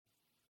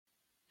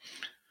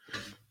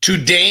To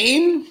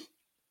Dame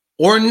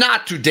or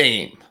not to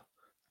Dame?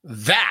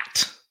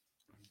 That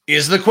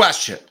is the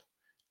question.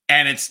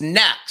 And it's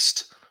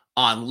next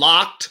on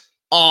Locked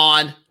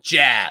on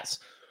Jazz.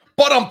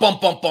 Bum bum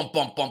bum bum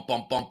bum bum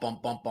bum bum bum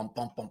bum bum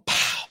bum bum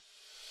pow.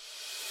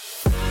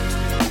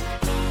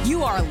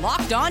 You are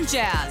Locked on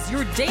Jazz,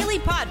 your daily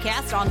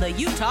podcast on the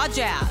Utah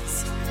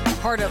Jazz.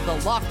 Part of the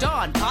Locked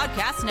On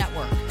Podcast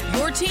Network,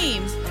 your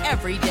team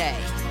every day.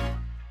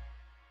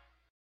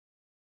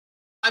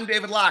 I'm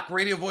David Locke,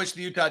 radio voice of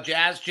the Utah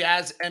Jazz,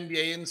 Jazz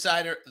NBA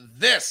insider.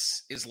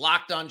 This is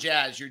Locked on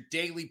Jazz, your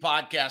daily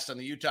podcast on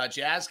the Utah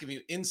Jazz, giving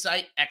you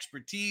insight,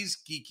 expertise,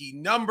 geeky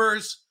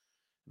numbers,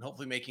 and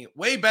hopefully making it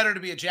way better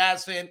to be a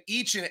Jazz fan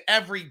each and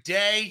every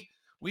day.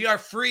 We are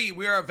free.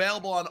 We are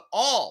available on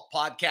all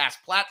podcast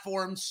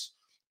platforms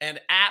and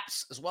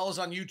apps, as well as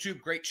on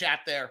YouTube. Great chat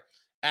there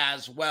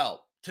as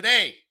well.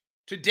 Today,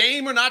 to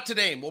Dame or not to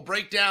Dame, we'll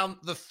break down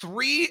the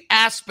three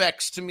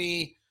aspects to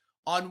me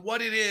on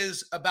what it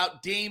is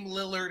about Dame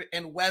Lillard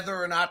and whether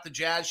or not the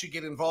Jazz should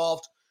get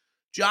involved.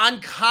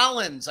 John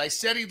Collins, I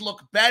said he'd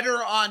look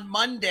better on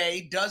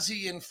Monday. Does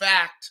he, in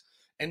fact?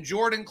 And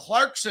Jordan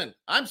Clarkson.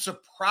 I'm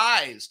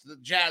surprised the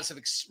Jazz have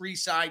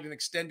re-signed and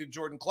extended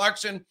Jordan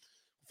Clarkson.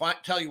 I'll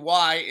tell you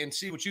why and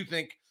see what you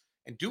think.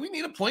 And do we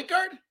need a point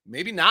guard?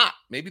 Maybe not.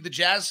 Maybe the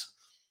Jazz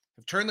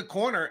have turned the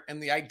corner,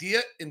 and the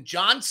idea in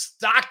John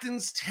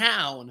Stockton's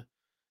town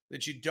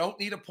that you don't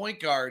need a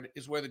point guard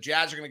is where the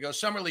Jazz are going to go.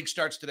 Summer League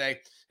starts today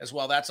as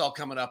well. That's all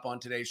coming up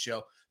on today's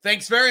show.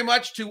 Thanks very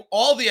much to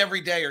all the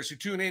everydayers who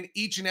tune in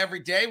each and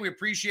every day. We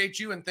appreciate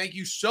you, and thank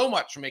you so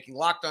much for making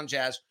Locked on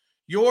Jazz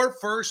your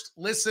first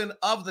listen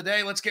of the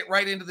day. Let's get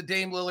right into the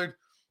Dame Lillard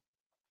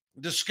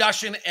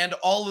discussion and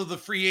all of the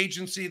free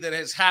agency that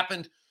has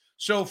happened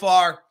so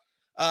far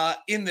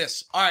in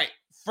this. All right,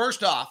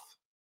 first off,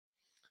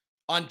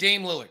 on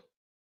Dame Lillard,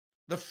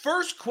 the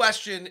first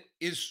question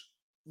is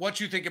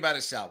what you think about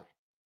his salary.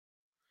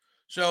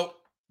 So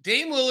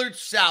Dame Lillard's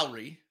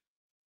salary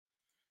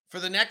for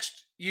the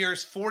next year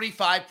is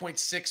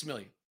 $45.6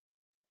 million.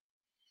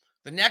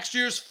 The next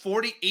year's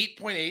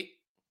 $48.8.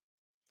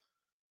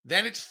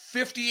 Then it's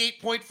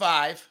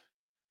 $58.5.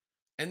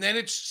 And then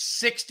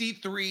it's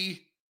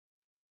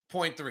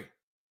 $63.3.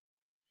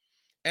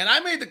 And I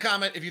made the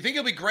comment, if you think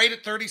he'll be great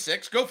at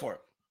 36, go for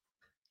it.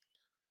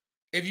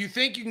 If you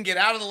think you can get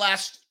out of the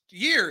last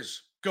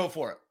years, go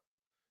for it.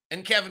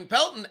 And Kevin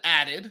Pelton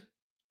added,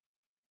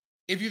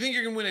 if you think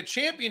you're going to win a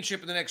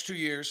championship in the next 2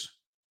 years,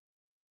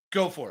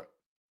 go for it.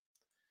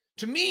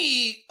 To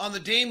me, on the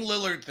Dame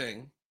Lillard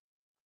thing,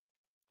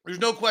 there's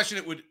no question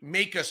it would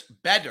make us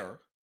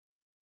better,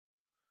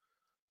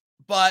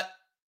 but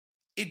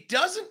it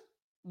doesn't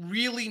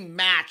really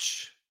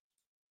match,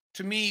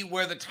 to me,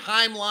 where the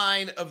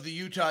timeline of the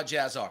Utah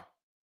Jazz are.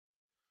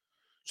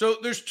 So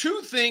there's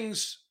two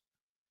things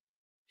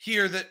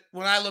here that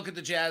when I look at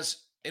the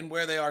Jazz and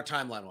where they are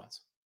timeline-wise.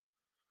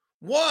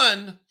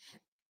 One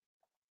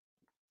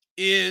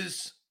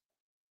is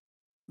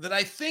that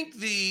I think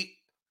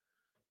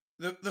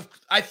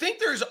I think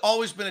there's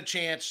always been a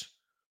chance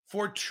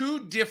for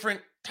two different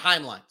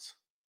timelines.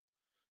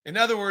 In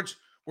other words,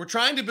 we're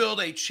trying to build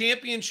a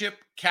championship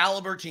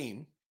caliber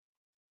team.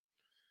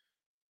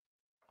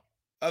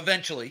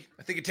 Eventually,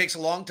 I think it takes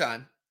a long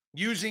time,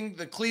 using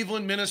the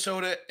Cleveland,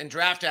 Minnesota, and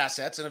draft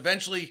assets, and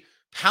eventually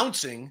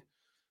pouncing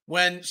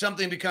when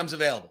something becomes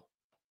available.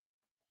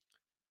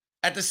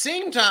 At the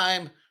same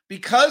time,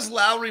 because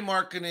Lauri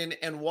Markkanen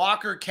and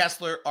Walker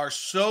Kessler are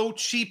so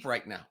cheap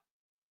right now,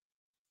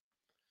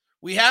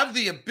 we have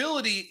the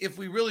ability, if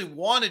we really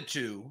wanted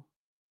to,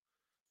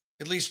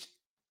 at least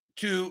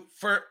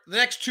for the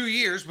next 2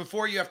 years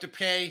before you have to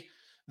pay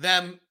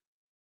them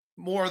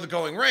more of the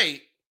going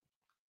rate,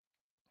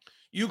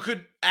 you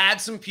could add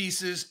some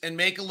pieces and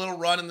make a little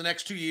run in the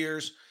next 2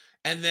 years.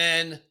 And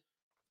then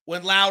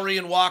when Lauri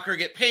and Walker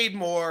get paid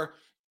more,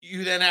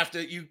 you then have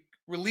to, you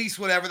release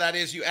whatever that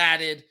is you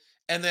added.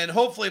 And then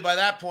hopefully by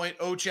that point,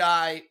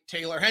 Ochai,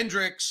 Taylor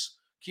Hendricks,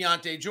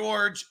 Keontae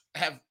George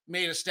have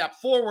made a step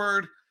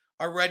forward,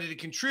 are ready to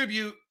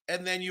contribute.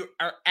 And then you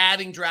are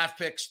adding draft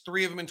picks,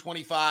 3 of them in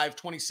 25,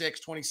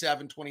 26,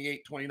 27,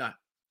 28, 29.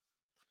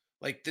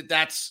 Like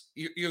that's,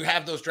 you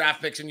have those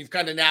draft picks and you've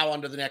kind of now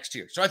under the next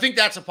tier. So I think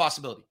that's a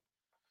possibility.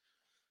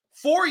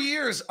 4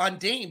 years on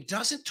Dame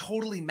doesn't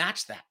totally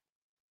match that.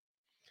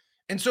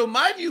 And so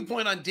my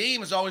viewpoint on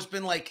Dame has always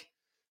been like,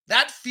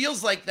 that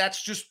feels like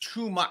that's just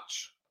too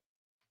much.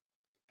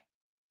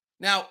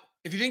 Now,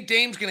 if you think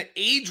Dame's going to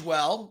age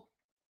well,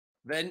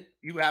 then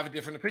you have a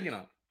different opinion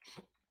on it.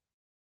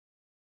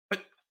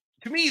 But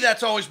to me,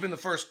 that's always been the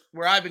first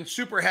where I've been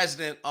super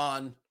hesitant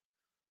on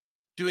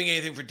doing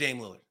anything for Dame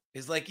Lillard.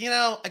 Is like,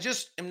 I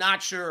just am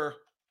not sure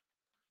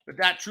that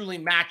that truly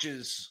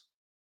matches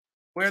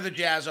where the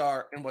Jazz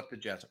are and what the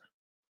Jazz are.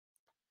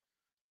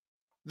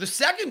 The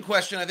second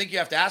question I think you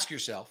have to ask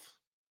yourself,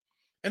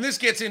 and this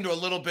gets into a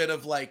little bit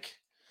of like,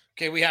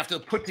 okay, we have to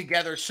put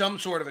together some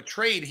sort of a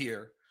trade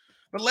here,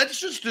 but let's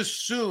just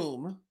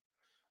assume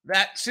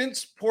that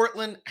since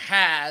Portland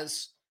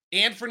has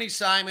Anthony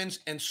Simons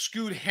and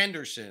Scoot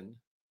Henderson,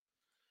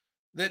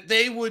 that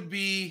they would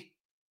be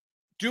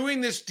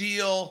doing this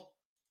deal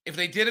if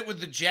they did it with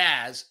the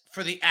Jazz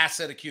for the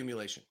asset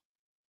accumulation.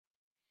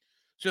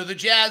 So the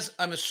Jazz,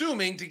 I'm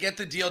assuming, to get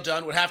the deal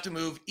done, would have to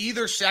move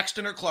either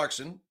Sexton or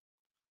Clarkson,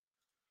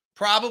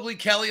 probably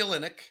Kelly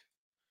Olynyk,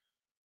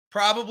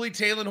 probably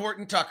Talen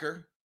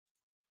Horton-Tucker,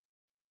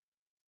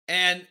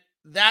 and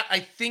that, I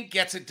think,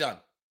 gets it done.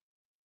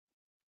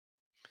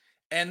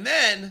 And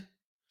then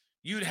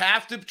you'd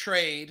have to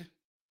trade,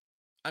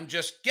 I'm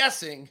just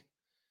guessing,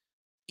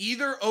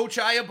 either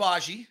Ochai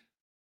Agbaji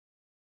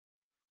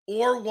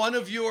or one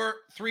of your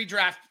 3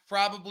 draft,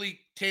 probably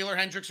Taylor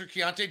Hendricks or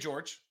Keontae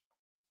George,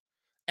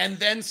 and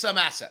then some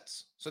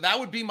assets. So that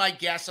would be my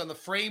guess on the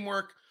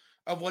framework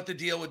of what the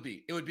deal would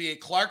be. It would be a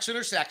Clarkson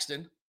or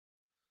Sexton,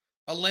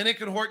 a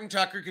Olynyk and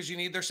Horton-Tucker because you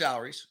need their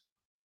salaries,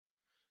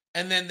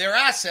 and then their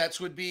assets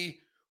would be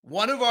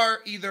one of our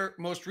either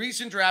most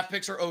recent draft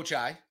picks or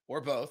Ochai,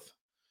 or both,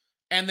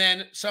 and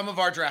then some of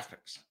our draft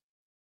picks.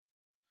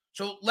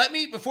 So let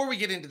me, before we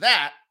get into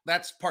that,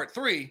 that's part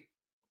 3,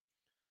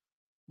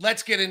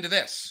 let's get into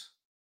this.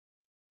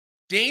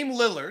 Dame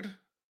Lillard,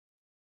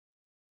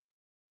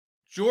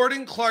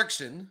 Jordan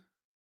Clarkson,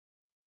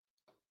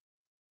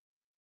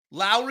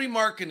 Lauri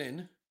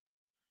Markkanen,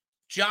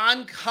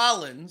 John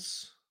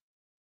Collins.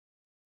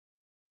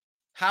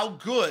 How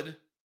good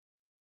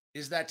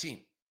is that team?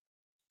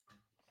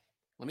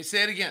 Let me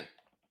say it again.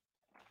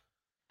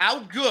 How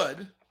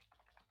good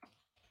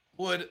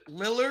would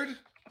Lillard,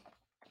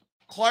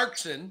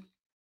 Clarkson,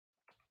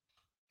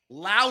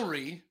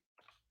 Lowry,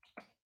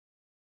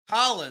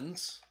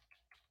 Collins,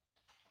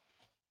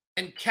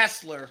 and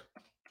Kessler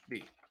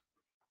be?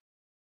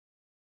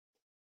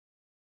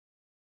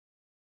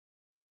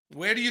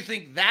 Where do you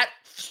think that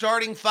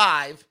starting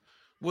 5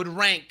 would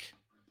rank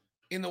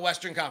in the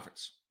Western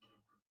Conference?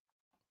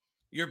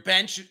 Your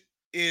bench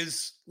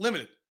is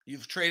limited.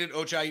 You've traded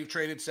Ochai, you've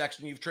traded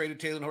Sexton, you've traded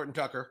Talen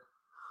Horton-Tucker.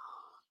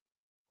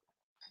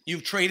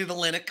 You've traded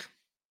Olynyk.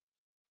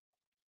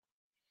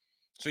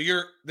 So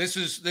this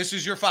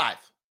is your 5.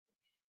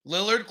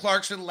 Lillard,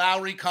 Clarkson,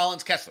 Lowry,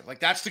 Collins, Kessler. Like,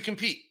 that's to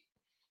compete.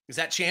 Is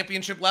that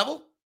championship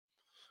level?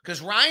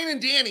 Because Ryan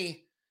and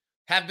Danny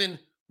have been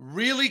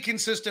really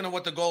consistent on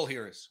what the goal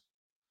here is.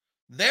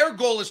 Their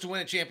goal is to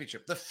win a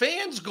championship. The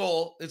fans'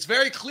 goal, it's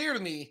very clear to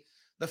me,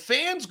 the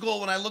fans' goal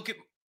when I look at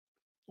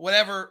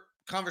whatever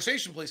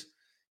conversation, please,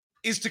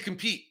 is to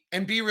compete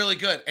and be really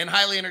good and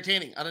highly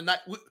entertaining on a night.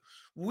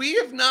 We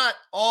have not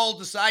all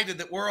decided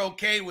that we're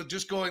okay with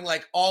just going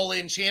like all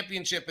in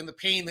championship and the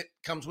pain that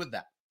comes with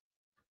that.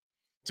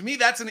 To me,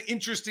 that's an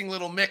interesting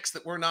little mix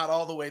that we're not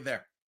all the way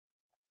there.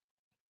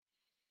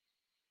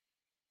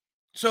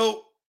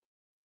 So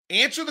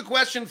answer the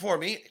question for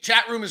me.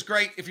 Chat room is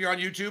great if you're on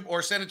YouTube,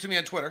 or send it to me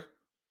on Twitter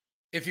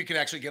if you can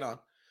actually get on.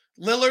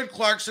 Lillard,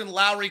 Clarkson,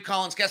 Lowry,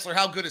 Collins, Kessler.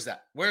 How good is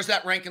that? Where's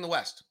that rank in the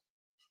West?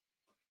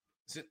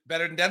 Is it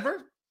better than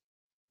Denver?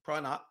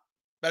 Probably not.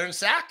 Better than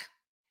Sac?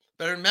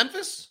 Better than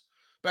Memphis?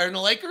 Better than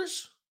the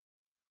Lakers?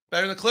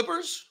 Better than the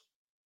Clippers?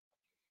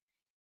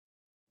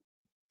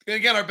 And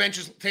again, our bench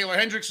is Taylor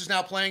Hendricks is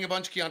now playing a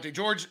bunch. Keontae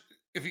George,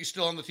 if he's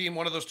still on the team,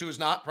 one of those two is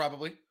not,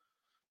 probably.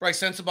 Bryce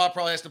Sensabaugh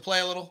probably has to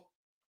play a little.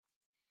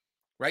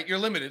 Right? You're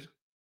limited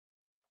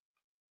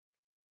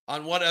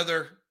on what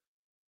other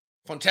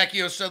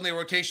Fontecchio is suddenly a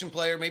rotation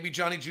player. Maybe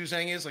Johnny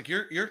Juzang is. Like,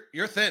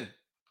 you're thin.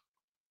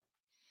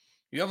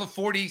 You have a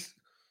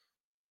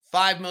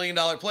 $45 million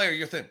player,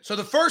 you're thin. So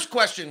the first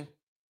question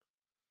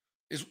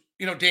is,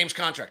 Dame's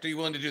contract. Are you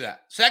willing to do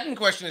that? Second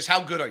question is,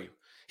 how good are you?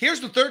 Here's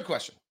the third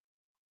question.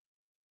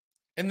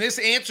 And this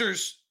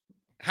answers,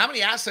 how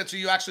many assets are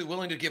you actually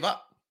willing to give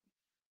up?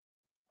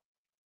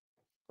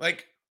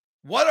 Like,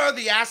 what are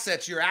the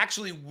assets you're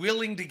actually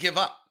willing to give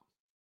up?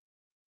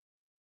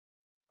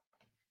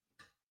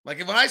 Like,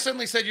 if when I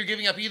suddenly said you're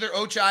giving up either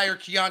Ochai or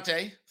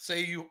Keontae,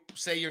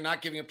 say you're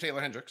not giving up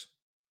Taylor Hendricks.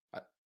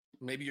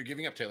 Maybe you're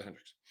giving up Taylor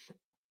Hendricks.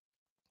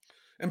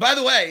 And by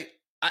the way,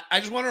 I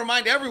just want to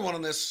remind everyone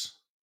on this.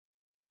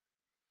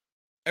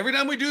 Every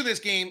time we do this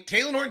game,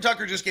 Talen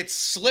Horton-Tucker just gets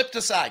slipped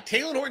aside.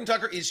 Talen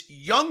Horton-Tucker is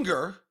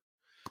younger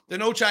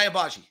than Ochai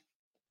Agbaji.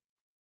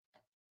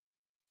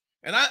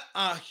 And I'm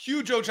a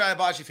huge Ochai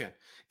Agbaji fan.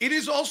 It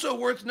is also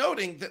worth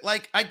noting that,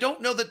 I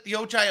don't know that the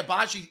Ochai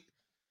Agbaji,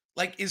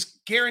 is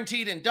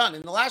guaranteed and done.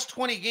 In the last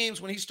 20 games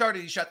when he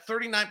started, he shot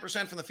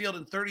 39% from the field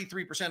and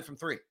 33% from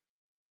 3.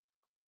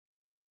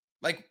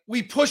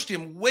 We pushed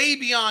him way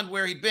beyond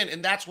where he'd been,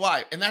 and that's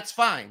why. And that's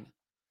fine.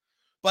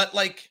 But,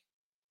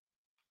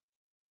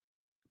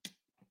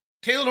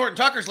 Talen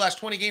Horton-Tucker's last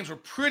 20 games were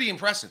pretty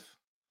impressive.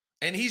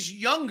 And he's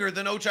younger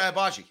than Ochai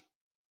Agbaji.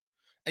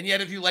 And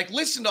yet, if you,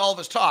 listen to all of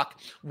us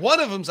talk, one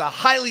of them's a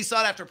highly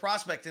sought-after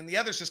prospect, and the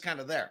other's just kind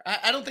of there.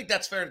 I don't think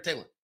that's fair to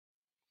Talen.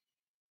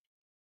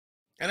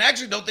 And I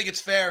actually don't think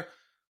it's fair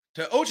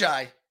to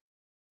Ochai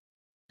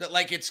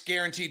that, it's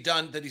guaranteed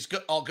done, that he's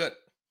good, all good.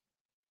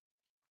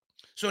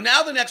 So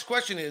now the next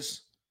question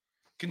is,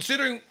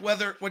 considering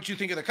what you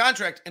think of the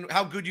contract and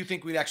how good you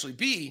think we'd actually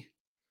be,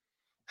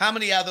 how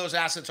many of those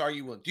assets are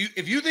you willing?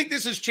 If you think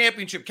this is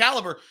championship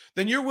caliber,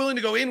 then you're willing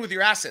to go in with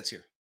your assets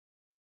here.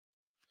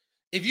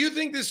 If you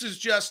think this is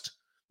just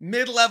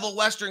mid-level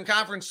Western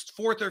Conference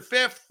 4th or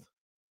 5th,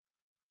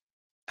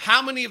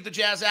 how many of the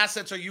Jazz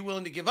assets are you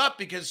willing to give up?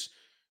 Because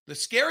the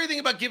scary thing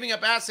about giving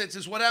up assets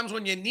is what happens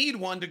when you need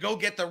one to go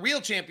get the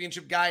real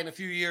championship guy in a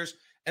few years,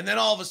 and then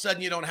all of a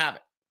sudden you don't have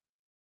it.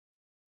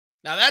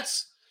 Now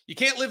you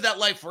can't live that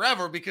life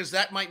forever because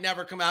that might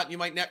never come out.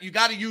 And you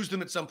got to use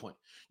them at some point.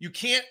 You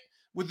can't,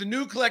 with the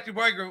new collective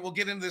bargaining agreement, we'll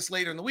get into this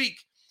later in the week,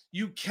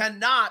 you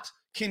cannot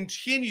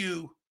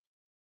continue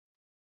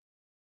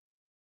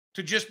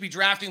to just be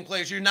drafting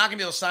players. You're not going to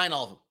be able to sign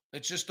all of them.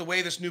 It's just the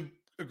way this new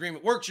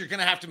agreement works. You're going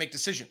to have to make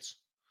decisions.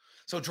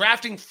 So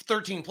drafting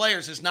 13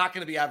 players is not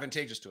going to be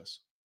advantageous to us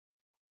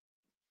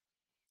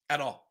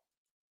at all.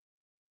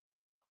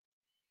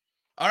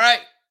 All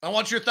right. I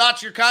want your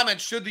thoughts, your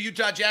comments. Should the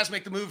Utah Jazz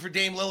make the move for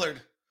Dame Lillard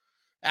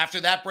after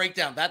that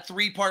breakdown, that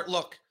 3-part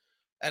look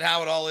at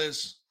how it all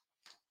is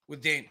with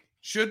Dame?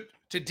 Should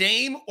to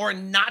Dame or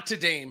not to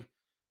Dame?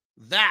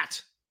 That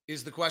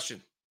is the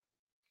question.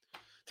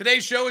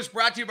 Today's show is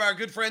brought to you by our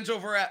good friends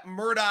over at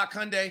Murdoch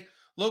Hyundai,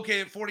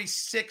 located at Murdoch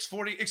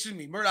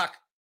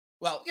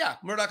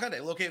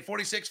Hyundai, located at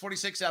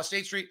 4646 South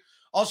State Street,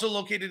 also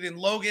located in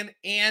Logan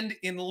and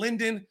in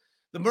Linden.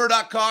 The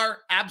Murdoch car,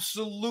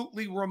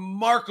 absolutely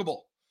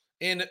remarkable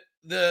in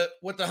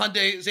what the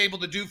Hyundai is able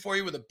to do for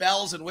you with the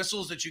bells and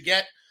whistles that you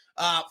get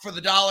for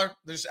the dollar.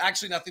 There's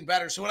actually nothing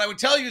better. So what I would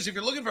tell you is if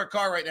you're looking for a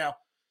car right now,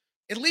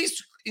 at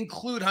least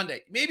include Hyundai.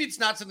 Maybe it's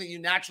not something you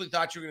naturally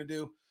thought you were going to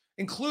do.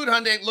 Include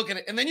Hyundai, look at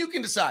it, and then you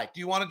can decide.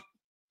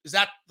 Is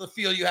that the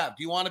feel you have?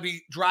 Do you want to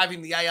be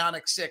driving the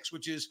Ioniq 6,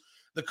 which is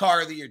the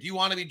car of the year? Do you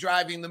want to be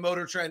driving the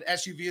Motor Trend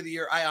SUV of the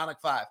year, Ioniq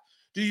 5?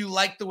 Do you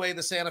like the way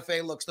the Santa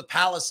Fe looks, the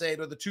Palisade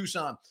or the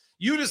Tucson?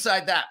 You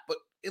decide that, but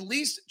at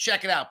least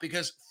check it out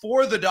because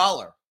for the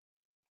dollar,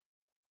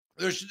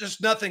 there's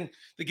just nothing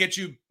that gets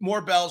you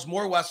more bells,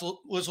 more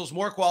whistles,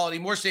 more quality,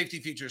 more safety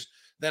features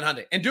than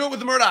Hyundai. And do it with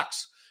the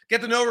Murdochs.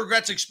 Get the no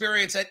regrets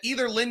experience at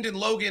either Linden,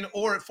 Logan,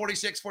 or at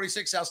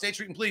 4646 South State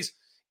Street. And please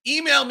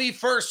email me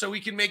first so we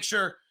can make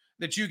sure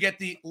that you get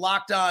the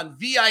Locked On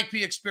VIP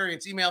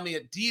experience. Email me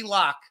at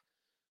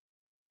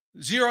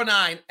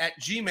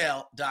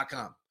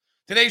dlock09@gmail.com.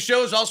 Today's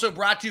show is also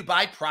brought to you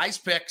by Prize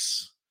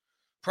Picks.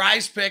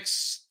 Prize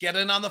Picks, get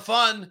in on the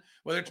fun,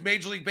 whether it's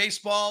Major League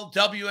Baseball,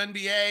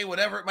 WNBA,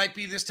 whatever it might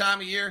be this time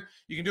of year.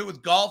 You can do it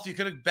with golf. You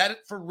could have bet it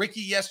for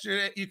Ricky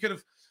yesterday. You could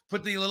have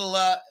put the little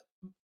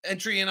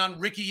entry in on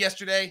Ricky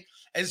yesterday.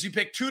 As you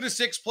pick 2 to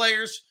 6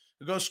 players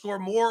who go score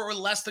more or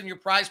less than your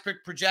Prize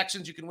Pick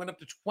projections, you can win up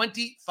to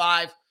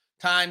 25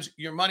 times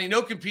your money.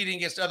 No competing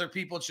against other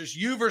people. It's just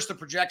you versus the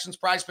projections.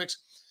 Prize Picks,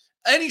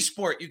 any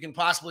sport you can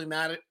possibly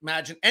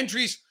imagine.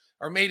 Entries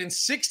are made in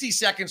 60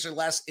 seconds or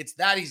less. It's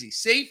that easy.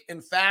 Safe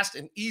and fast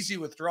and easy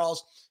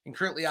withdrawals, and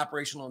currently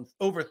operational in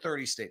over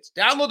 30 states.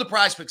 Download the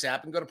Prize Picks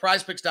app and go to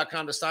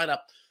prizepicks.com to sign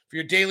up for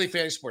your daily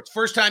fantasy sports.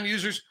 First-time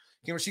users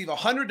can receive a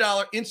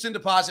 $100 instant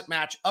deposit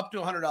match up to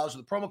 $100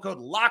 with the promo code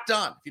Locked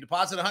On. If you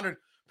deposit $100,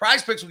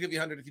 Prize Picks will give you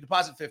 $100. If you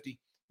deposit $50,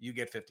 you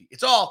get $50.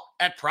 It's all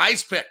at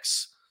Prize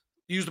Picks.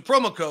 Use the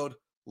promo code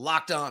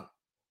Locked On.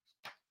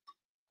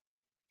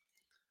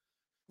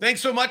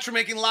 Thanks so much for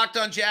making Locked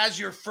On Jazz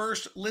your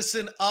first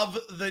listen of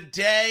the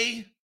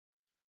day.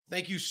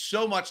 Thank you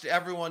so much to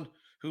everyone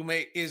who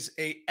is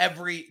a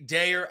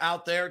everydayer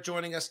out there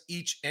joining us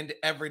each and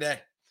every day.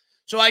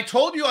 So I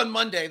told you on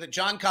Monday that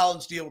John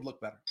Collins' deal would look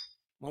better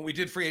when we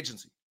did free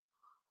agency.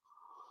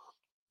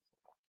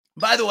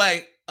 By the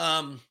way,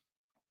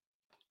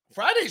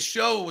 Friday's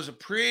show was a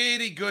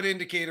pretty good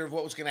indicator of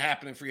what was going to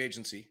happen in free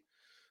agency.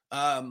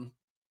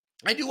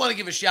 I do want to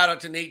give a shout out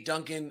to Nate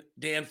Duncan,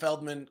 Dan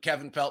Feldman,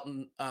 Kevin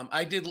Pelton.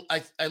 I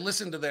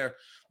listened to their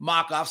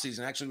mock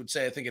offseason. I actually would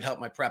say I think it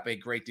helped my prep a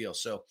great deal.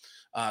 So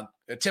a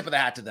tip of the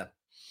hat to them.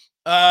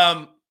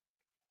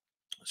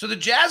 So the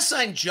Jazz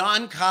signed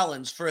John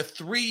Collins for a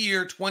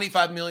 3-year,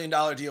 $25 million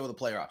deal with a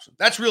player option.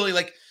 That's really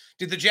like,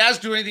 did the Jazz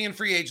do anything in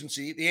free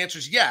agency? The answer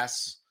is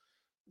yes.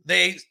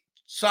 They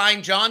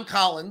signed John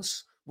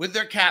Collins with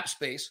their cap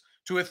space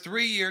to a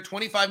 3-year,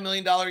 $25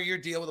 million a year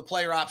deal with a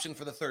player option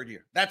for the 3rd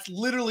year. That's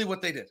literally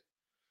what they did.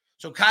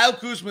 So Kyle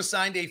Kuzma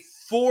signed a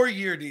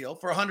 4-year deal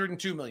for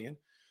 $102 million.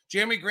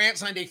 Jeremy Grant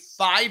signed a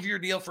 5-year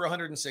deal for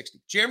 $160.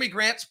 Jeremy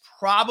Grant's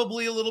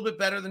probably a little bit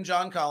better than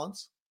John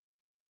Collins.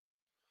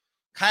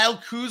 Kyle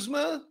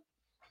Kuzma,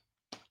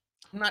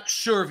 I'm not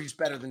sure if he's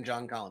better than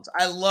John Collins.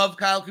 I love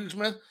Kyle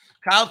Kuzma.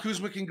 Kyle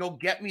Kuzma can go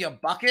get me a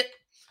bucket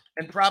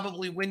and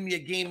probably win me a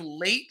game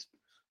late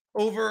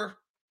over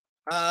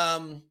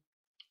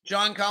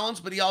John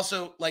Collins, but he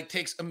also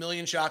takes a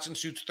million shots and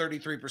shoots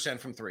 33%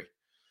 from 3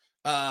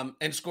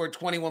 and scored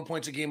 21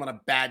 points a game on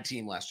a bad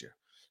team last year.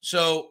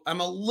 So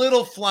I'm a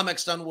little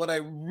flummoxed on what I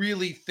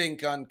really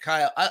think on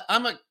Kyle.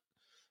 I'm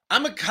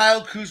a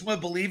Kyle Kuzma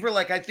believer.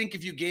 I think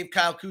if you gave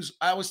Kyle Kuzma,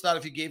 I always thought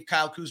if you gave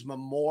Kyle Kuzma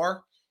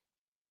more,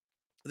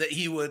 that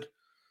he would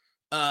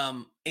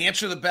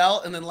answer the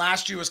bell. And then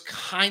last year was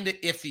kind of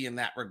iffy in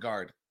that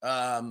regard.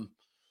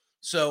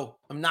 So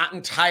I'm not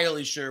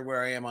entirely sure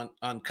where I am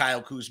on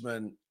Kyle Kuzma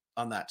and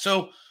on that.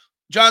 So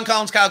John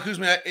Collins, Kyle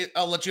Kuzma,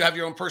 I'll let you have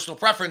your own personal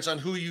preference on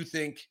who you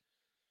think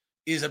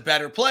is a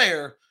better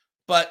player,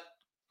 but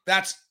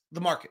that's the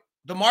market.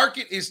 The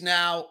market is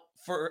now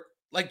for,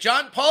 like,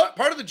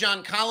 part of the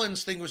John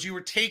Collins thing was you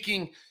were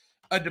taking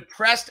a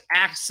depressed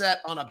asset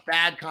on a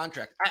bad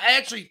contract. I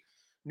actually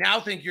now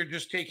think you're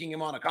just taking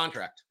him on a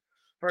contract.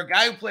 For a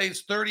guy who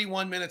plays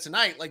 31 minutes a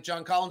night, like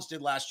John Collins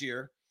did last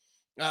year,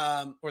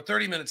 or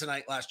 30 minutes a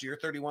night last year,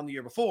 31 the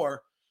year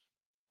before,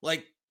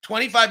 like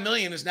 $25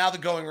 million is now the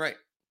going rate.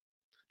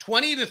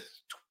 22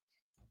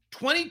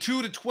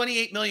 to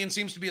 28 million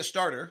seems to be a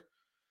starter.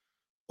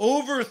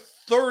 Over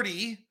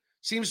 30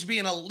 seems to be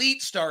an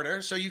elite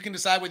starter. So you can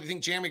decide whether you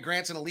think Jeremy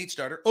Grant's an elite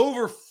starter.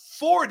 Over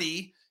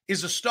 40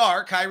 is a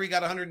star. Kyrie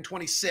got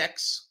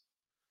 126.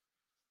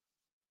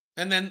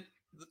 And then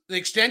the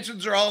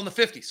extensions are all in the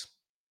 50s.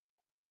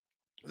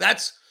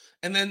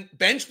 And then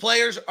bench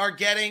players are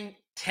getting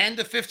 10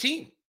 to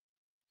 15.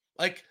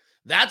 Like,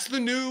 that's the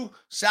new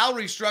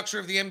salary structure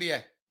of the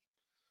NBA.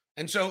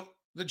 And so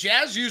the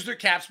Jazz used their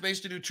cap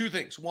space to do two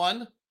things.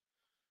 One,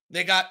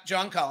 they got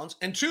John Collins.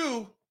 And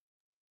two,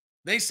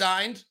 they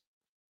signed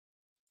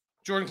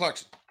Jordan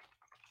Clarkson.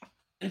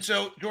 And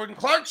so Jordan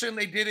Clarkson,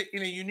 they did it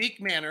in a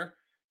unique manner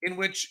in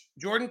which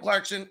Jordan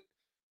Clarkson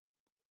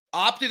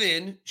opted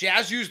in.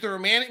 Jazz used their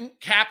remaining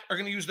cap, are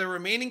going to use their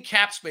remaining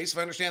cap space, if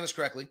I understand this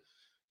correctly,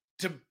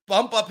 to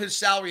bump up his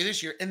salary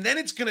this year. And then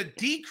it's going to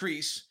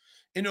decrease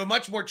into a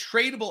much more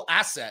tradable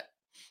asset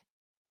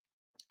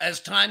as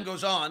time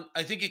goes on.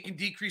 I think it can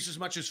decrease as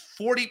much as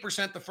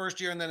 40% the first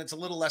year, and then it's a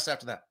little less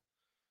after that.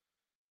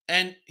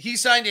 And he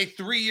signed a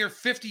 3-year,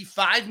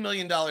 $55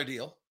 million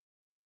deal,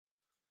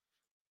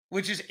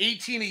 which is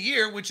 18 a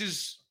year, which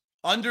is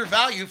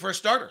undervalued for a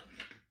starter.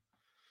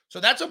 So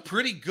that's a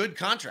pretty good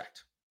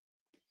contract.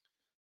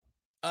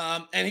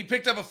 And he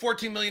picked up a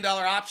 $14 million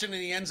option,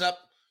 and he ends up,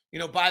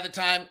 by the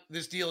time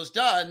this deal is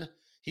done,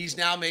 he's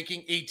now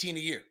making 18 a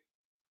year.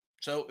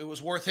 So it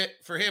was worth it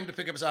for him to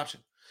pick up his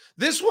option.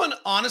 This one,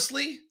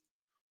 honestly,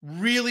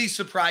 really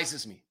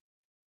surprises me.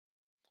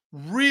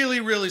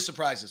 Really, really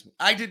surprises me.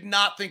 I did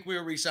not think we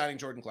were re-signing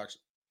Jordan Clarkson.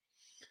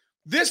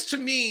 This, to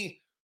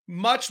me,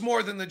 much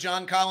more than the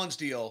John Collins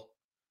deal,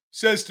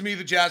 says to me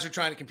the Jazz are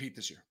trying to compete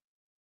this year.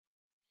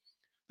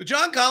 The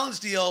John Collins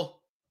deal,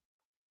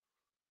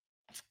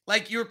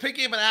 like, you were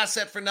picking up an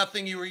asset for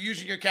nothing. You were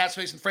using your cap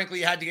space, and frankly,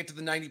 you had to get to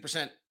the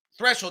 90%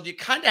 threshold. You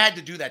kind of had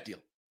to do that deal.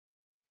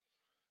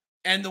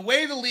 And the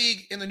way the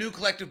league in the new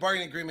collective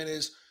bargaining agreement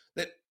is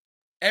that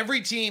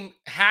every team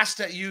has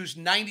to use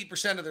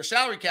 90% of their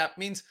salary cap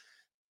means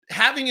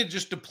having a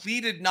just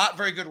depleted, not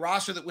very good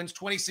roster that wins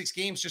 26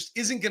 games just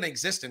isn't going to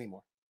exist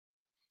anymore.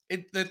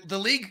 The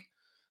league,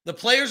 the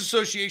Players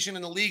Association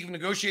and the league have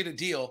negotiated a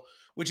deal,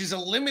 which is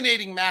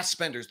eliminating mass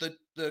spenders.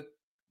 The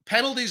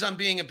penalties on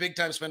being a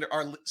big-time spender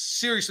are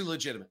seriously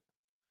legitimate.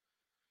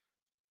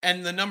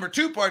 And the number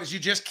two part is you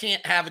just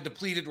can't have a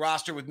depleted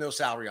roster with no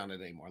salary on it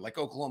anymore, like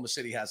Oklahoma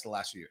City has the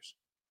last few years,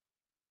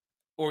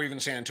 or even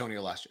San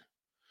Antonio last year.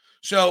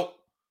 So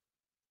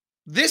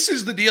this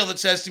is the deal that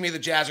says to me the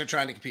Jazz are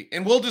trying to compete.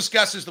 And we'll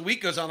discuss as the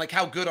week goes on, like,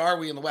 how good are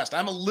we in the West?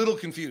 I'm a little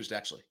confused,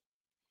 actually.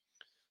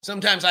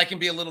 Sometimes I can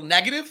be a little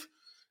negative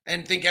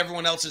and think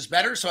everyone else is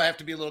better, so I have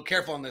to be a little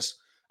careful on this.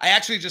 I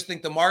actually just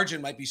think the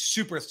margin might be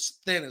super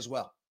thin as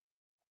well.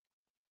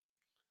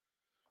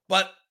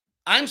 But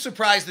I'm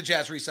surprised the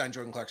Jazz re-signed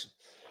Jordan Clarkson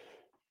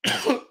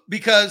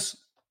because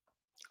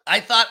I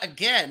thought,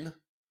 again,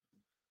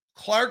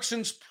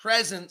 Clarkson's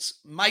presence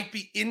might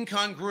be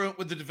incongruent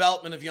with the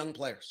development of young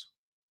players.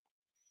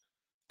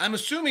 I'm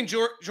assuming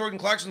Jordan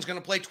Clarkson's going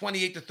to play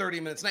 28 to 30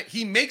 minutes a night.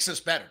 He makes us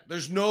better.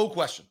 There's no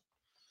question.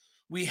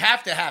 We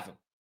have to have him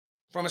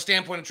from a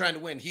standpoint of trying to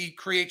win. He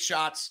creates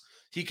shots.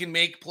 He can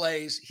make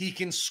plays. He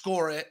can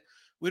score it.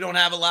 We don't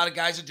have a lot of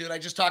guys that do it. I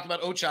just talked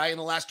about Ochai in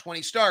the last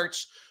 20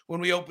 starts. When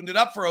we opened it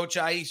up for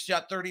Ochai, he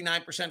shot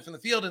 39% from the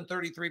field and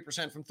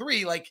 33% from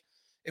three. Like,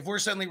 if we're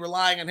suddenly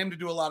relying on him to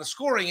do a lot of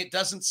scoring, it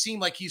doesn't seem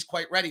like he's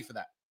quite ready for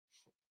that.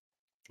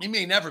 He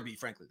may never be,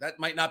 frankly. That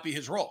might not be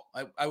his role.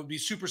 I would be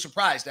super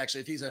surprised,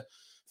 actually, if he's a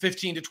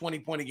 15 to 20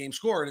 point a game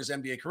scorer in his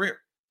NBA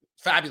career.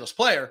 Fabulous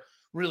player,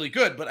 really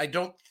good, but I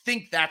don't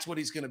think that's what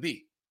he's going to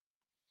be.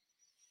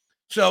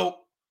 So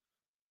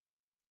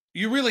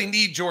you really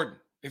need Jordan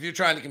if you're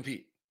trying to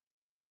compete.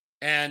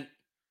 And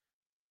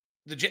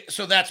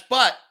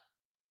but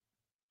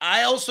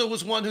I also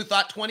was one who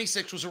thought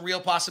 26 was a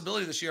real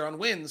possibility this year on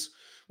wins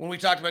when we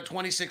talked about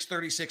 26,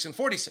 36, and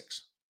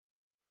 46.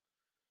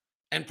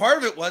 And part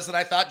of it was that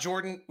I thought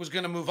Jordan was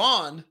going to move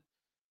on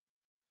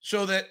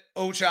so that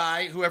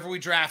Ochai, whoever we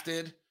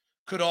drafted,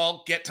 could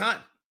all get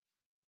time.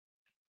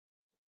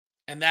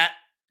 And that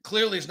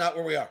clearly is not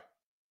where we are.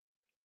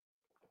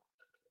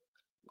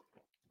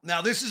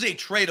 Now, this is a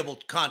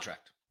tradable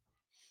contract.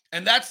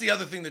 And that's the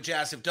other thing the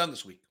Jazz have done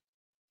this week.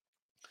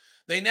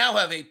 They now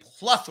have a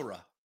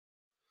plethora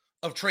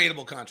of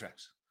tradable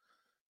contracts.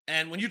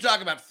 And when you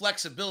talk about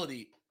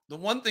flexibility, the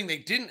one thing they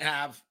didn't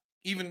have,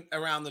 even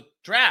around the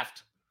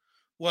draft,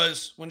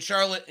 was when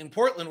Charlotte and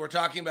Portland were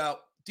talking about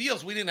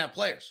deals, we didn't have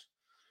players.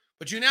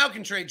 But you now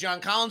can trade John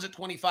Collins at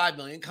 $25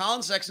 million,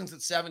 Colin Sexton's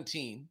at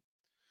 17.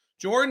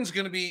 Jordan's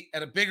going to be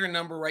at a bigger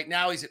number. Right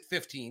now he's at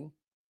 15.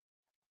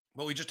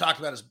 What we just talked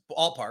about is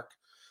ballpark.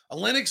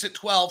 Olynyk at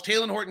 12,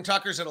 Taylor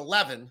Horton-Tucker's at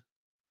 11.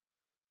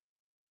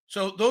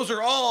 So those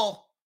are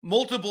all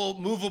multiple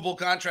movable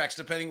contracts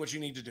depending what you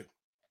need to do.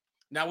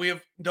 Now we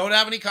don't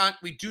have any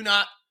we do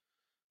not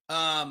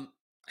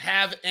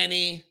have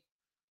any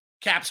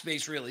cap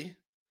space really.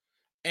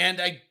 And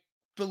I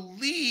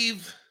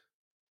believe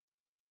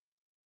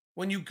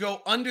when you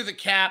go under the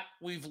cap,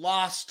 we've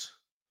lost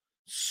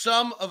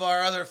some of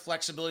our other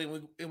flexibility.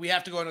 We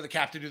have to go under the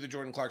cap to do the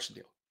Jordan Clarkson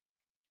deal.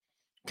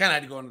 Kind of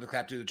had to go under the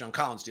cap to do the John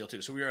Collins deal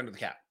too. So we were under the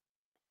cap.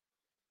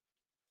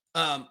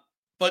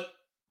 But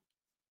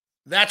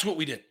that's what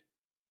we did.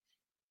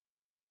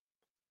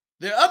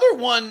 The other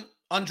one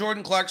on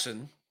Jordan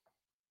Clarkson,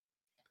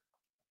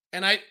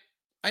 and I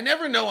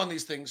never know on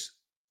these things,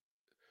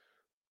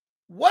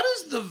 what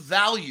is the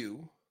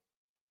value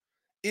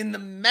in the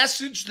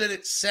message that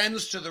it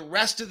sends to the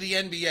rest of the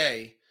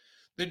NBA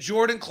that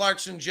Jordan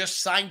Clarkson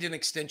just signed an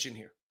extension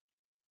here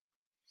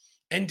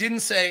and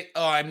didn't say,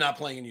 oh, I'm not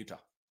playing in Utah?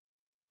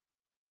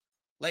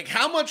 Like,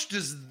 how much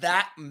does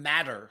that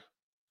matter?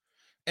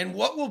 And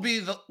what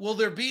will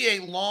there be a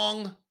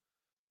long,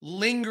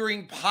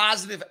 lingering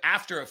positive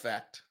after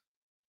effect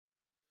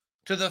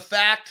to the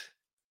fact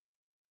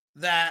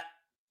that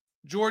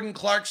Jordan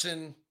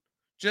Clarkson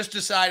just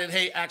decided,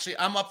 hey, actually,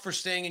 I'm up for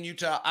staying in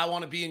Utah. I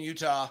want to be in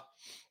Utah,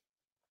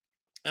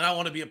 and I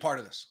want to be a part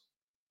of this.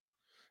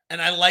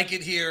 And I like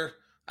it here.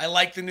 I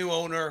like the new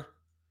owner,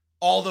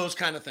 all those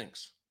kind of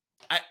things.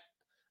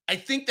 I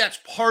think that's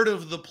part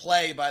of the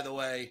play, by the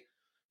way,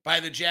 by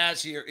the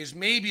Jazz here, is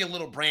maybe a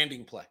little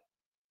branding play.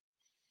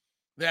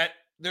 That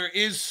there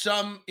is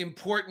some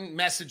important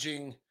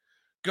messaging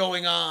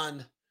going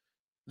on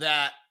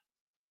that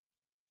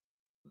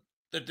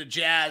the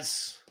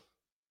Jazz,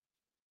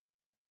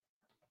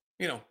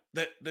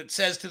 that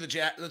says to the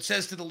Jazz, that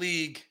says to the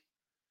league,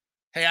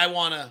 hey, I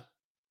want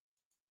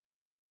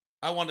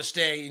to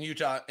stay in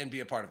Utah and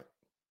be a part of it.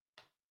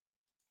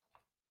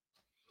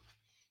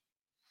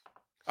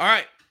 All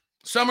right.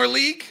 Summer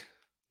League.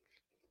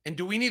 And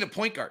do we need a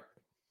point guard?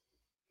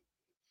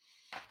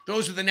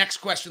 Those are the next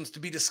questions to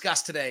be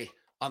discussed today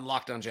on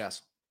Locked On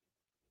Jazz.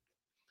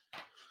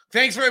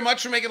 Thanks very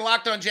much for making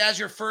Locked On Jazz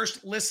your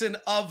first listen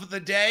of the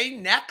day.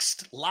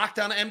 Next, Locked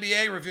On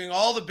NBA, reviewing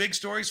all the big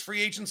stories,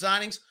 free agent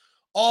signings,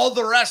 all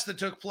the rest that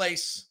took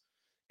place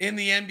in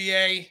the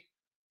NBA.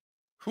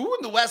 Who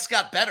in the West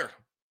got better?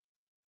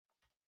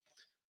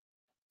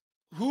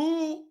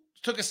 Who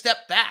took a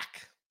step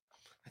back?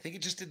 I think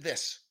it just did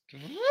this.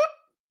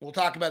 We'll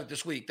talk about it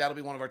this week. That'll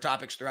be one of our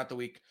topics throughout the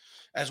week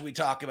as we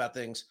talk about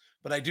things.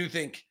 But I do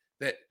think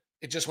that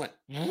it just went.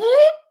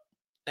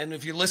 And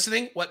if you're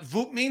listening, what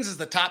VOOP means is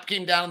the top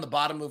came down and the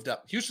bottom moved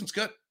up. Houston's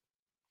good.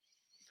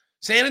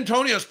 San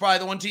Antonio's probably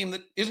the one team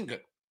that isn't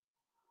good.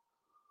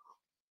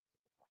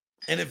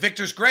 And if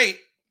Victor's great,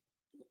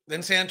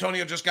 then San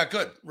Antonio just got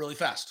good really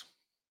fast.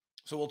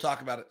 So we'll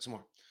talk about it some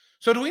more.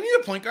 So do we need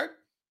a point guard?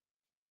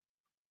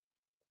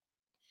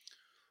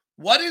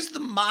 What is the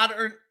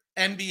modern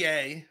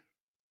NBA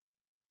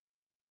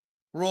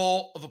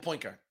role of a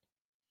point guard?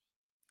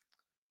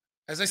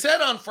 As I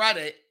said on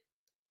Friday, it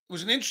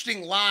was an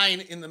interesting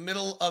line in the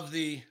middle of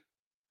the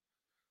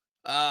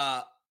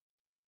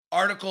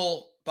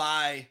article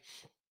by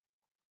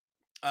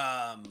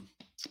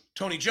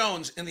Tony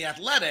Jones in The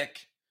Athletic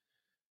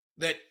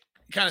that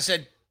kind of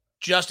said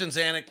Justin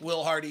Zanuck,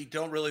 Will Hardy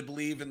don't really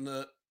believe in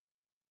the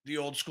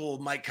old school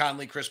Mike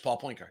Conley, Chris Paul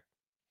point guard.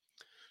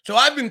 So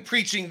I've been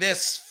preaching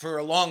this for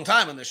a long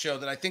time on this show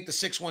that I think the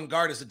 6'1"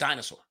 guard is a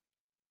dinosaur.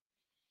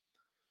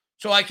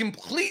 So I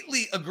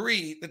completely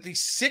agree that the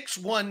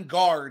 6'1"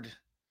 guard,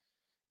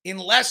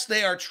 unless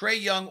they are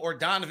Trae Young or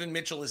Donovan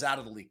Mitchell, is out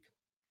of the league.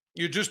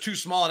 You're just too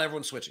small and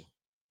everyone's switching.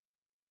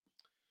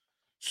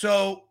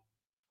 So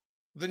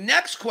the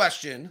next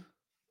question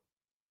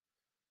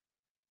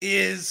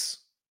is,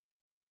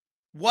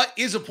 what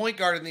is a point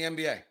guard in the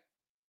NBA?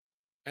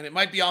 And it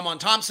might be Amon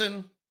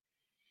Thompson.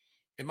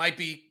 It might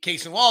be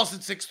Cason Wallace at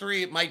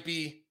 6'3". It might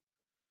be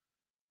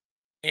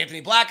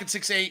Anthony Black at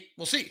 6'8".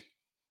 We'll see.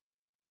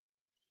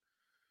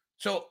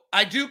 So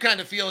I do kind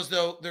of feel as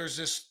though there's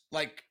this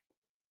like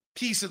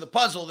piece of the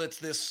puzzle that's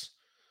this,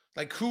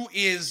 like, what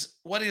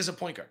is a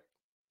point guard?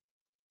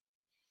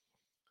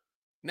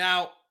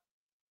 Now,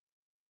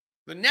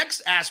 the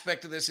next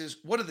aspect of this is,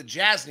 what do the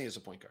Jazz need as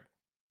a point guard?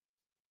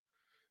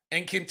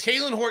 And can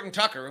Taylor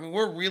Horton-Tucker,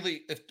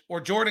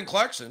 or Jordan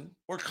Clarkson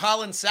or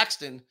Colin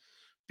Sexton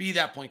be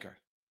that point guard?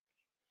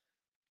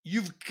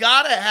 You've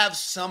got to have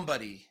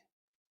somebody.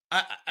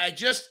 I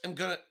just am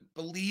going to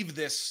believe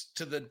this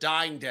to the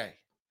dying day.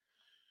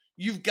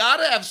 You've got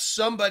to have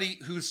somebody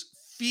who's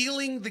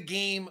feeling the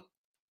game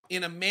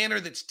in a manner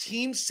that's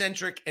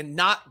team-centric and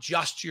not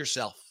just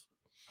yourself.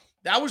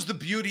 That was the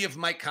beauty of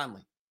Mike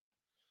Conley,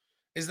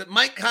 is that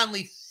Mike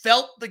Conley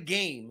felt the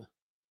game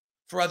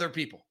for other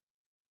people.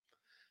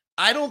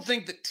 I don't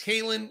think that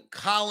Taylor,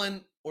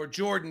 Colin, or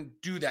Jordan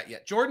do that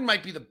yet. Jordan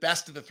might be the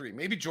best of the three.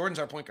 Maybe Jordan's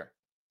our point guard.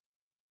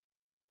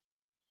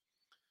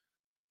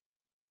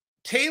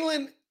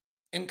 Talon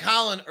and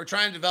Colin are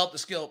trying to develop the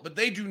skill, but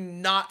they do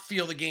not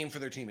feel the game for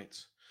their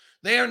teammates.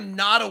 They are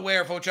not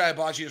aware if Ochai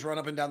Agbaji has run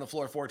up and down the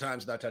floor 4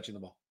 times without touching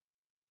the ball.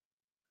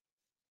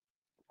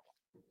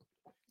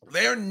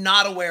 They are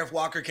not aware if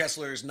Walker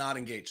Kessler is not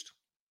engaged.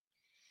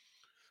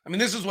 I mean,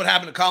 this is what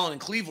happened to Colin in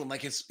Cleveland.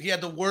 Like, he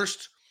had the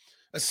worst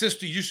assist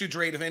to usage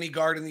rate of any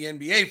guard in the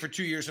NBA for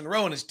 2 years in a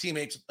row, and his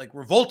teammates like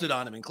revolted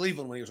on him in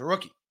Cleveland when he was a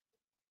rookie.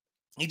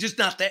 He just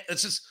not that.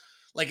 It's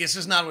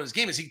just not what his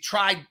game is. He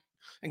tried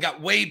and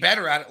got way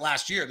better at it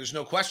last year. There's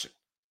no question.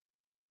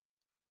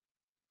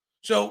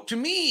 So to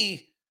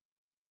me,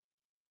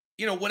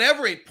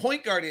 whatever a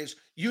point guard is,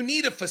 you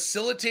need a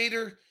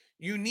facilitator,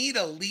 you need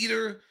a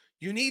leader,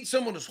 you need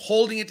someone who's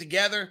holding it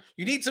together,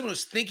 you need someone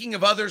who's thinking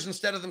of others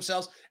instead of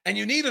themselves, and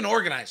you need an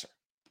organizer.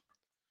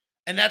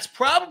 And that's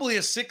probably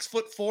a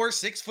 6'4",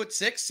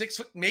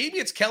 6'6", maybe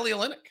it's Kelly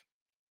Olynyk,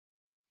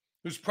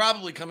 who's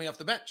probably coming off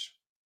the bench.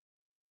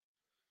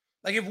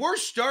 Like, if we're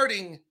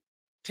starting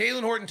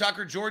Talen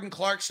Horton-Tucker, Jordan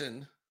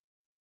Clarkson,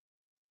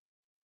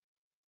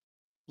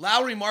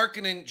 Lauri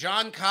Markkanen,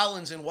 John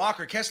Collins, and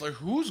Walker Kessler,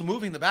 who's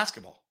moving the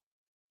basketball?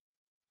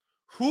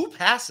 Who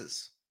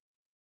passes?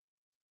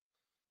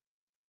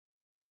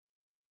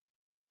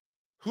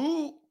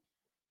 Who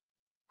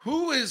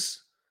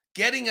is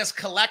getting us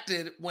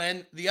collected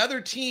when the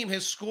other team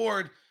has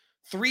scored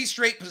 3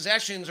 straight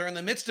possessions or in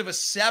the midst of a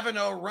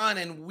 7-0 run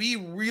and we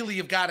really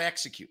have got to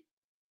execute?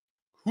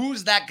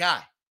 Who's that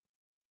guy?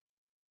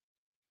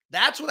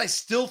 That's what I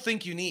still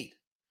think you need.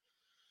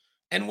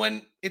 And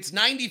when it's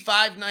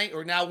 95-9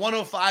 or now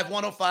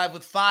 105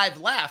 with 5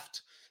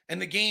 left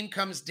and the game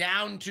comes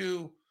down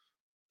to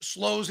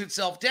slows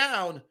itself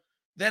down,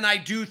 then I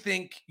do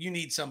think you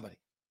need somebody.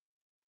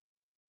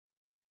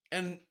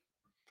 And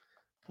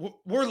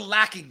we're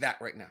lacking that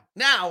right now.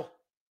 Now,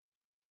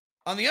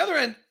 on the other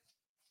end,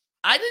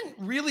 I didn't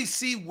really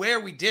see where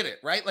we did it,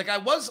 right?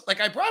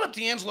 I brought up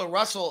D'Angelo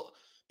Russell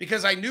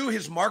because I knew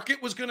his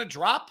market was going to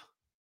drop.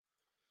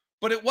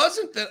 But it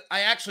wasn't that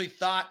I actually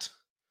thought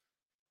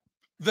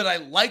that I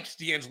liked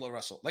D'Angelo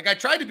Russell. I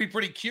tried to be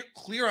pretty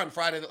clear on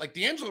Friday that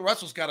D'Angelo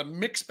Russell's got a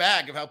mixed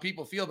bag of how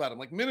people feel about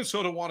him.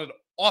 Minnesota wanted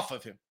off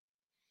of him.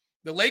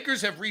 The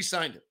Lakers have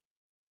re-signed him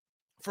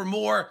for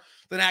more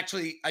than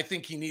actually I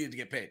think he needed to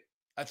get paid.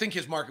 I think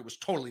his market was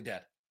totally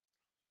dead.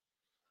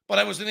 But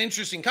it was an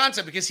interesting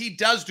concept because he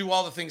does do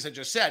all the things I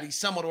just said. He's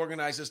somewhat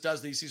organized,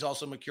 does these. He's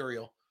also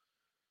mercurial.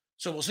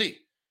 So we'll see.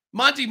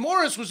 Monty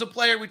Morris was a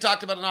player we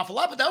talked about an awful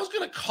lot, but that was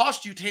going to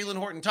cost you Talen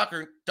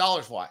Horton-Tucker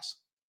dollars-wise.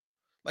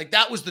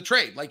 That was the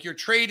trade. You're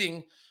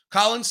trading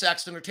Colin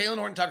Sexton or Talen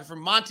Horton-Tucker for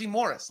Monty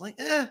Morris.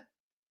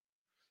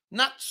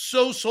 Not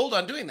so sold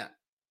on doing that.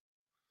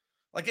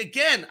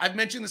 Again, I've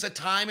mentioned this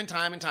time and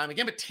time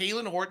again, but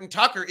Talen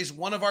Horton-Tucker is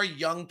one of our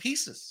young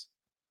pieces.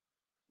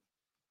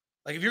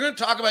 If you're going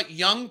to talk about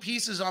young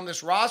pieces on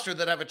this roster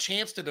that have a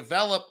chance to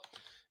develop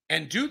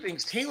and do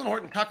things, Talen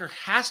Horton-Tucker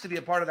has to be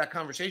a part of that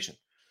conversation.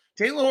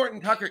 Talen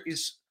Horton-Tucker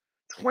is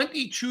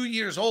 22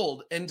 years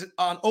old and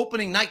on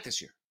opening night this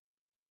year.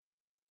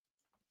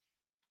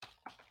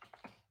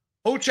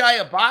 Ochai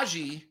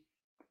Agbaji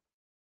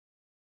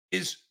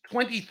is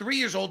 23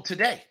 years old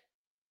today.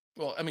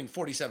 Well,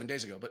 47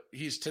 days ago, but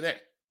he's today.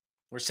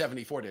 Or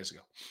 74 days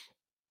ago.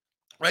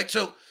 Right?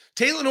 So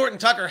Talen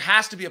Horton-Tucker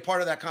has to be a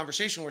part of that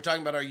conversation. We're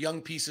talking about our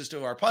young pieces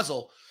to our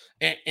puzzle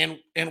and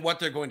what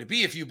they're going to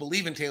be if you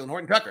believe in Talen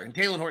Horton-Tucker. And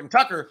Talen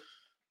Horton-Tucker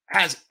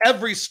has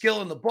every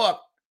skill in the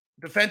book,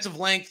 defensive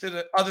length,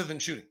 other than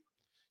shooting.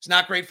 He's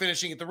not great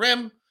finishing at the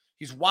rim.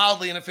 He's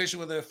wildly inefficient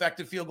with an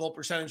effective field goal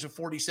percentage of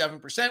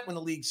 47% when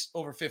the league's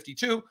over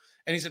 52,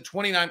 and he's a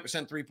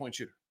 29% three-point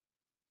shooter.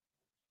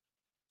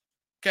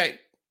 Okay,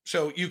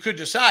 so you could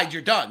decide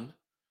you're done.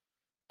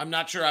 I'm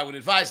not sure I would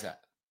advise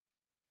that.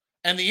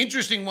 And the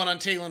interesting one on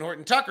Talen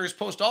Horton-Tucker is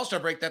post-All-Star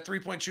break, that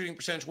three-point shooting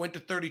percentage went to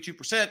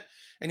 32%,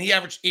 and he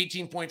averaged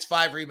 18 points,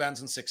 5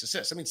 rebounds, and 6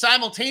 assists.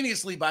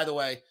 Simultaneously, by the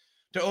way,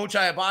 to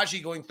Ochai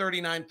Agbaji going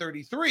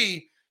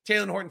 39-33,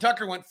 Talen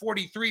Horton-Tucker went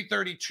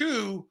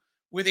 43-32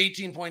 with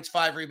 18 points,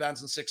 5 rebounds,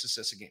 and 6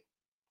 assists a game.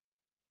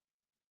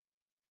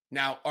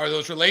 Now, are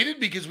those related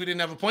because we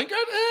didn't have a point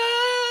guard?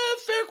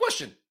 Fair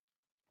question.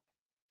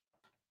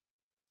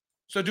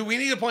 So do we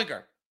need a point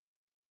guard?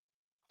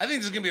 I think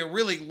this is going to be a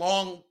really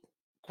long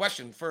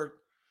question for,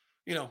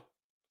 kind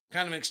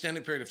of an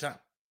extended period of time.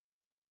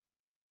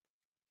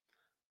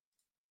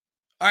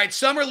 All right,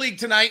 Summer League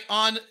tonight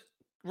on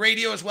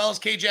radio as well as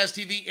KJazz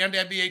TV and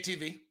NBA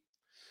TV.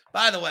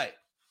 By the way,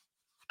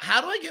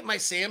 how do I get my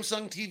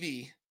Samsung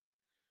TV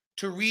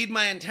to read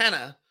my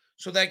antenna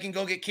so that I can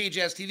go get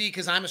KJazz TV?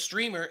 Because I'm a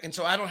streamer, and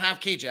so I don't have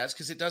KJazz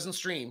because it doesn't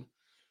stream.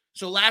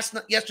 So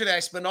yesterday, I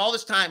spent all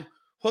this time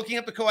hooking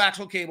up the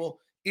coaxial cable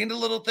into a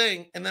little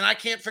thing, and then I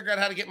can't figure out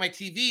how to get my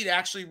TV to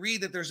actually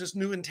read that there's this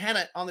new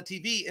antenna on the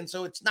TV, and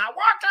so it's not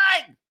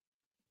working.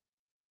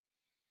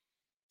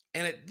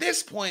 And at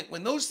this point,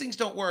 when those things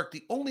don't work,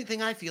 the only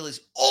thing I feel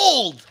is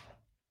old.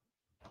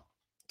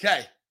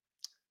 Okay.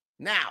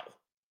 Now,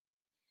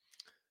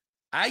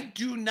 I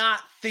do not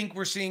think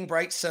we're seeing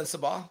Bright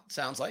Sensabaugh,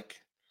 sounds like.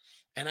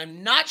 And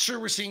I'm not sure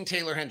we're seeing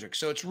Taylor Hendricks.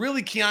 So it's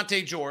really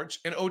Keontae George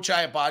and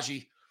Ochai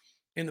Agbaji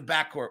in the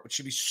backcourt, which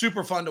should be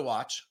super fun to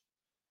watch.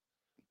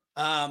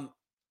 And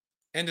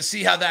to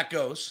see how that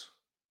goes.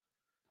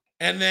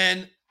 And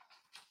then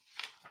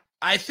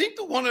I think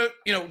the one,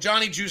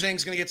 Johnny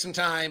Juzang's going to get some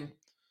time.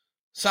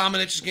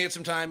 Samanic is going to get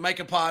some time.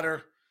 Micah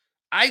Potter.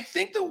 I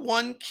think the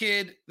one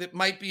kid that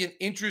might be an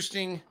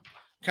interesting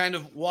kind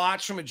of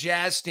watch from a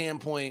Jazz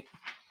standpoint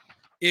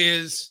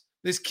is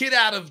this kid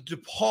out of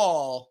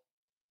DePaul,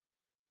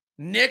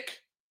 Nick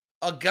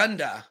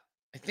Agenda.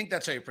 I think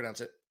that's how you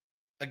pronounce it.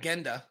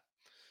 Agenda.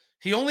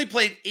 He only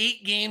played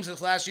 8 games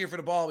this last year for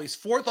the Ball. He's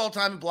 4th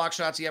all-time in block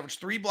shots. He averaged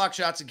 3 block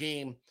shots a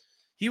game.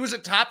 He was a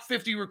top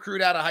 50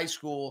 recruit out of high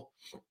school.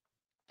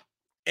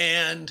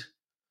 And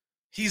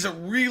he's a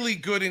really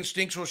good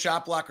instinctual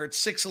shot blocker at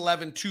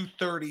 6'11",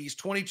 230. He's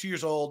 22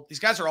 years old. These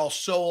guys are all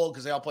so old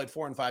because they all played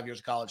 4 and 5 years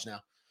of college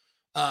now.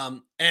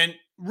 And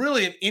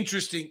really an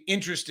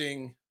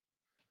interesting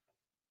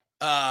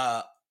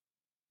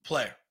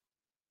player.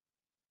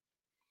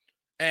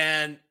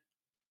 And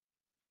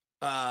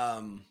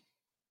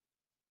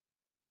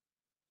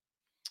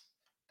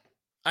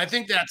I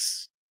think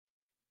it's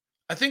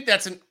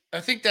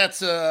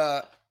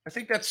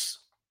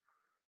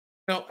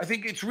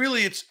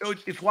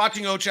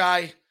watching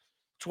Ochai,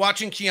 it's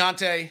watching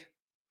Keontae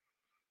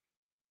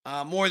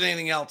more than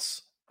anything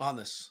else on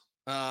this.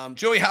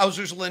 Joey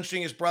Hauser's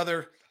lynching his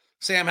brother.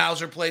 Sam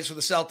Hauser plays for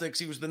the Celtics.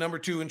 He was the number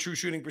 2 in true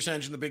shooting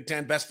percentage in the Big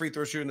Ten, best free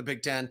throw shooter in the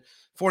Big Ten,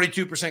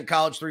 42%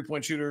 college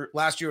three-point shooter.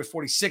 Last year was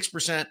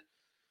 46%.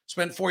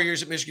 Spent 4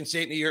 years at Michigan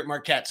State and a year at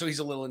Marquette, so he's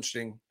a little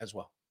interesting as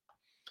well.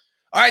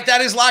 All right,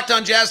 that is Locked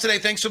On Jazz today.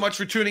 Thanks so much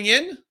for tuning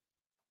in.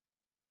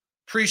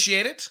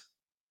 Appreciate it.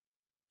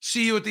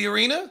 See you at the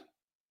arena.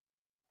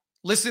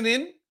 Listen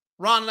in.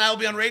 Ron and I will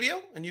be on radio,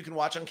 and you can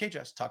watch on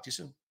KJazz. Talk to you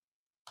soon.